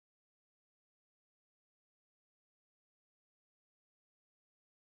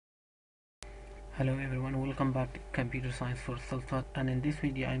Hello everyone, welcome back to Computer Science for Self-Taught, and in this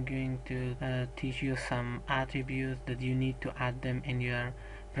video I'm going to teach you some attributes that you need to add them in your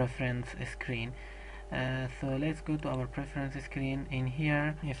preference screen. So let's go to our preference screen. In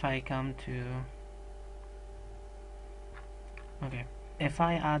here, if I come to if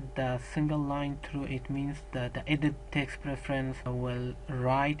I add the single line through, it means that the edit text preference will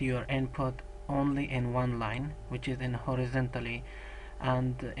write your input only in one line, which is in horizontally,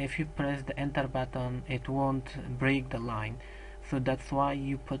 and if you press the enter button it won't break the line. So that's why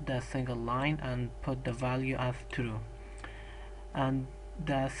you put the single line and put the value as true. And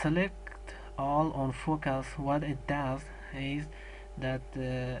the select all on focus, what it does is that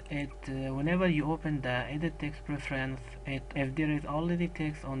whenever you open the edit text preference, if there is already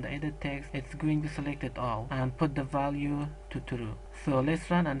text on the edit text, it's going to select it all and put the value to true. So let's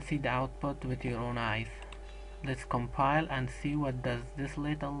run and see the output with your own eyes. Let's compile and see what does this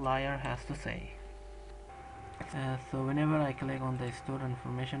little liar has to say. So whenever I click on the store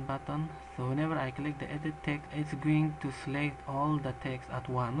information button, so whenever I click the edit text, it's going to select all the text at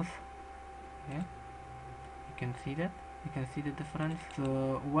once. Okay, you can see that, you can see the difference.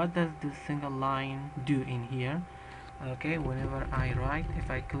 So what does this single line do in here? Okay, whenever I write,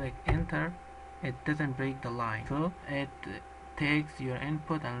 if I click enter, it doesn't break the line, so it takes your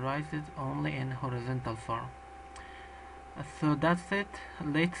input and writes it only in horizontal form. So that's it.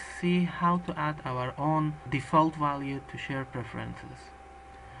 Let's see how to add our own default value to share preferences.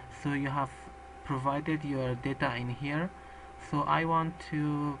 So you have provided your data in here, so I want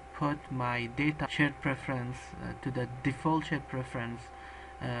to put my data shared preference to the default shared preference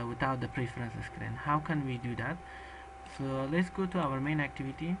without the preference screen. How can we do that? So let's go to our main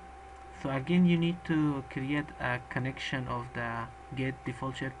activity. So again, you need to create a connection of the get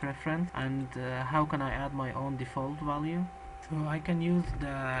default shared preference. And how can I add my own default value? So I can use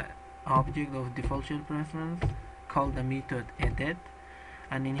the object of default shared preference called the method edit,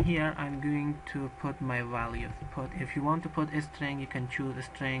 and in here I'm going to put my values. If you want to put a string, you can choose a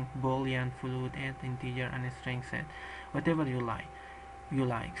string, boolean, float, int, integer, and a string set, whatever you like.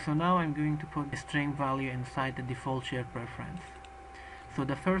 So now I'm going to put a string value inside the default shared preference. So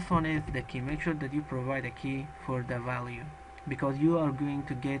the first one is the key. Make sure that you provide a key for the value, because you are going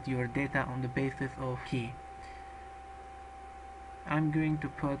to get your data on the basis of key. I'm going to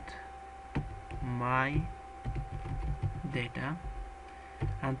put my data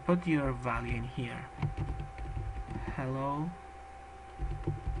and put your value in here. Hello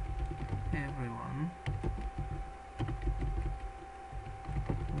everyone,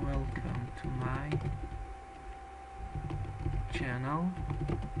 welcome to my channel,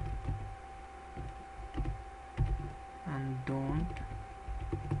 and don't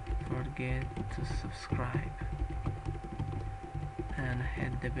forget to subscribe and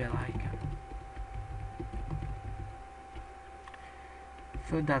hit the bell icon.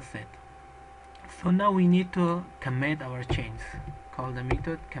 So that's it. So now we need to commit our change, called the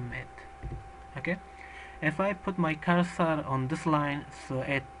method commit. Okay, if I put my cursor on this line, so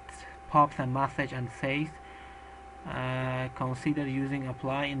it pops a message and says consider using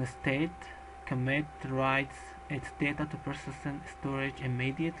apply instead. Commit writes its data to persistent storage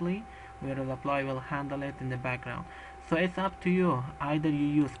immediately, whereas apply will handle it in the background. So it's up to you, either you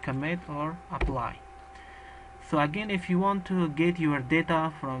use commit or apply. So again, if you want to get your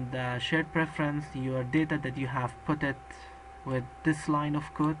data from the shared preference, your data that you have put it with this line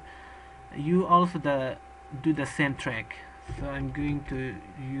of code, you also do the same trick. So I'm going to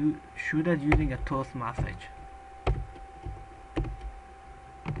shoot it using a toast message.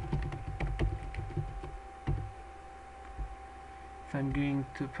 So I'm going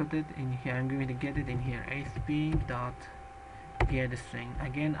to put it in here. I'm going to get it in here, asp.getString.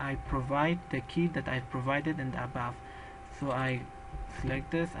 Again, I provide the key that I provided in the above. So I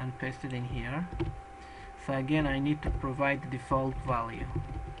select this and paste it in here. So again, I need to provide the default value.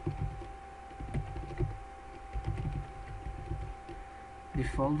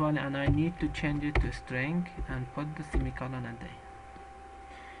 And I need to change it to string and put the semicolon at the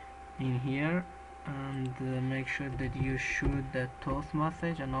in here, and make sure that you shoot the toast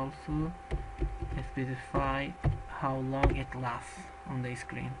message and also specify how long it lasts on the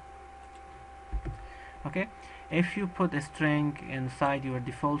screen. Okay, if you put a string inside your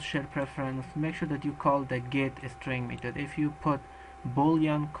default shared preference, make sure that you call the get string method. If you put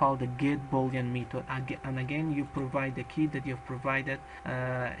boolean, call the get boolean method, and again you provide the key that you've provided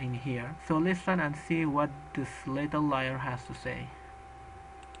in here. So let's run and see what this little liar has to say.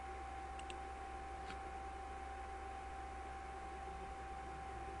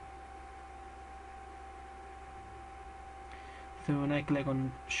 So when I click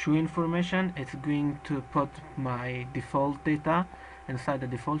on show information, it's going to put my default data inside the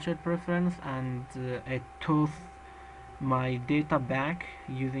default shared preference, and it toasts my data back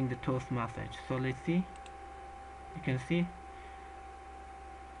using the toast message. So let's see. You can see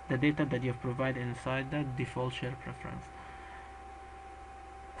the data that you've provided inside the default shared preference.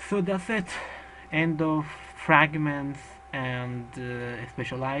 So that's it. End of fragments and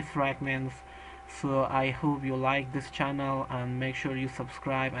specialized fragments. So I hope you like this channel, and make sure you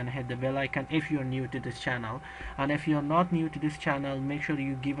subscribe and hit the bell icon if you're new to this channel. And if you're not new to this channel, make sure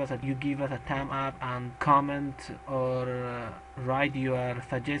you give us a thumb up and comment, or write your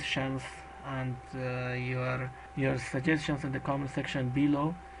suggestions and your suggestions in the comment section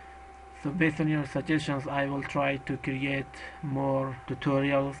below. So based on your suggestions, I will try to create more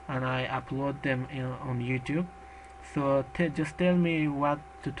tutorials and I upload them on YouTube. So just tell me what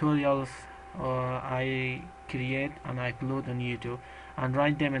tutorials I create and I upload on YouTube, and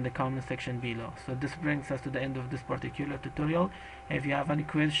write them in the comment section below. So this brings us to the end of this particular tutorial. If you have any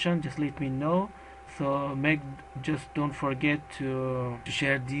question, just let me know. So just don't forget to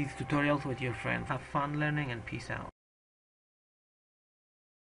share these tutorials with your friends. Have fun learning, and peace out.